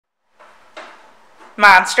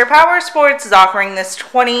Monster Powersports is offering this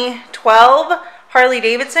 2012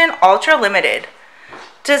 Harley-Davidson Ultra Limited.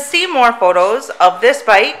 To see more photos of this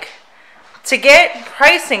bike, to get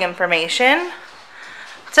pricing information,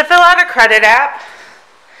 to fill out a credit app,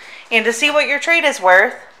 and to see what your trade is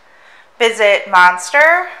worth, visit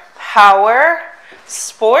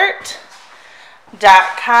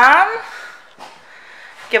monsterpowersport.com.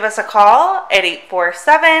 Give us a call at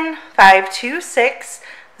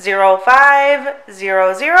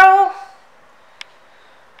 847-526-0500,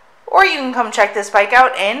 or you can come check this bike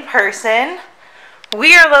out in person.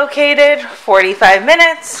 We are located 45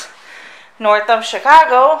 minutes north of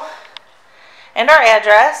Chicago, and our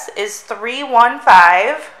address is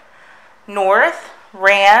 315 North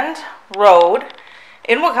Rand Road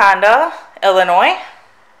in Wauconda, Illinois.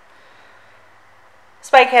 This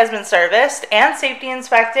bike has been serviced and safety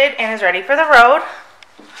inspected and is ready for the road.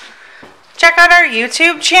 Check out our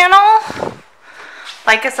YouTube channel,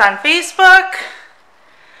 like us on Facebook,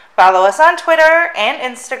 follow us on Twitter and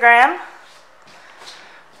Instagram.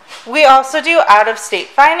 We also do out-of-state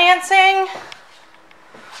financing,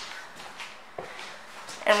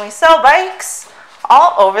 and we sell bikes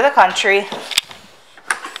all over the country.